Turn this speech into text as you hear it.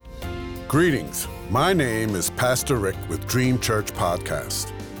Greetings. My name is Pastor Rick with Dream Church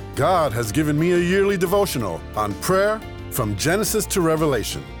Podcast. God has given me a yearly devotional on prayer from Genesis to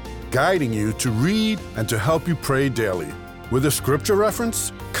Revelation, guiding you to read and to help you pray daily, with a scripture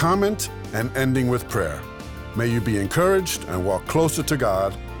reference, comment, and ending with prayer. May you be encouraged and walk closer to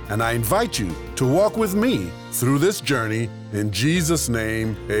God, and I invite you to walk with me through this journey. In Jesus'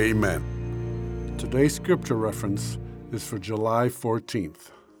 name, amen. Today's scripture reference is for July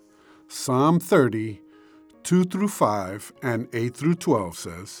 14th. Psalm 30, 2 through 5 and 8 through 12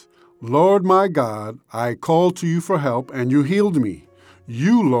 says, Lord my God, I called to you for help, and you healed me.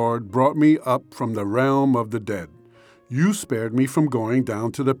 You, Lord, brought me up from the realm of the dead. You spared me from going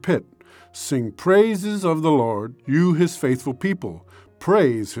down to the pit. Sing praises of the Lord, you his faithful people.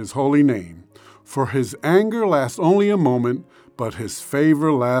 Praise his holy name. For his anger lasts only a moment, but his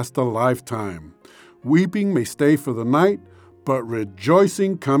favor lasts a lifetime. Weeping may stay for the night, but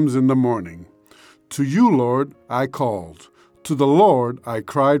rejoicing comes in the morning. To you, Lord, I called. To the Lord I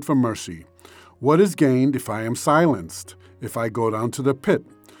cried for mercy. What is gained if I am silenced, if I go down to the pit?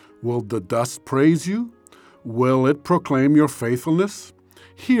 Will the dust praise you? Will it proclaim your faithfulness?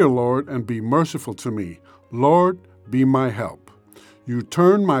 Hear, Lord, and be merciful to me. Lord, be my help. You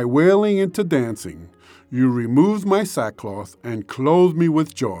turned my wailing into dancing. You removed my sackcloth and clothed me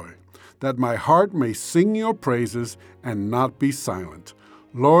with joy, that my heart may sing your praises and not be silent.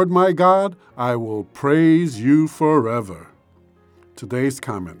 Lord my God, I will praise you forever. Today's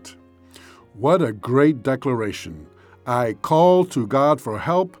comment. What a great declaration. I called to God for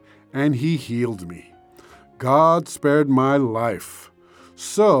help, and he healed me. God spared my life.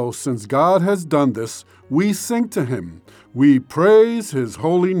 So, since God has done this, we sing to him. We praise his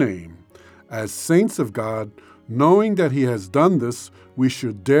holy name. As saints of God, knowing that he has done this, we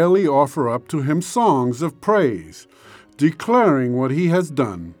should daily offer up to him songs of praise, declaring what he has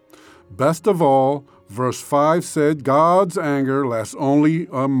done. Best of all, verse 5 said, God's anger lasts only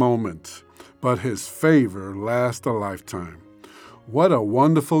a moment, but his favor lasts a lifetime. What a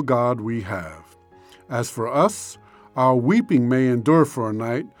wonderful God we have. As for us, our weeping may endure for a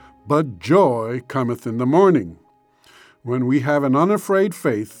night, but joy cometh in the morning. When we have an unafraid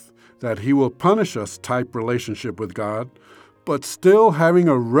faith that he will punish us type relationship with God, but still having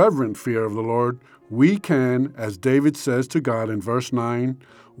a reverent fear of the Lord, we can, as David says to God in verse 9,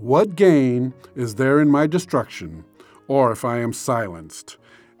 what gain is there in my destruction, or if I am silenced?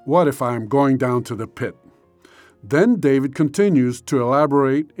 What if I am going down to the pit? Then David continues to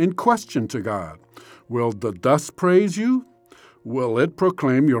elaborate in question to God. Will the dust praise you? Will it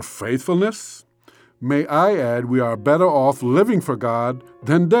proclaim your faithfulness? May I add, we are better off living for God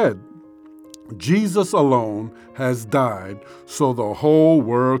than dead. Jesus alone has died so the whole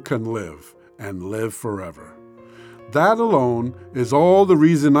world can live and live forever. That alone is all the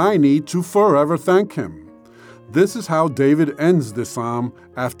reason I need to forever thank him. This is how David ends this psalm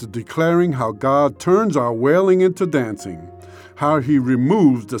after declaring how God turns our wailing into dancing, how he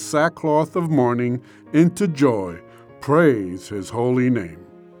removes the sackcloth of mourning into joy. Praise his holy name.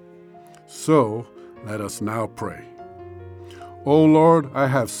 So, let us now pray. O Lord, I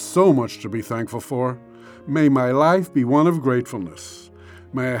have so much to be thankful for. May my life be one of gratefulness.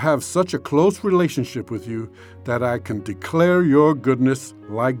 May I have such a close relationship with you that I can declare your goodness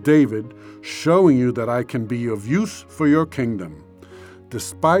like David, showing you that I can be of use for your kingdom.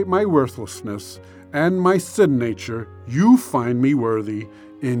 Despite my worthlessness and my sin nature, you find me worthy.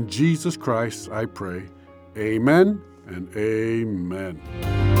 In Jesus Christ I pray. Amen and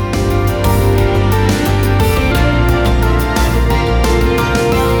amen.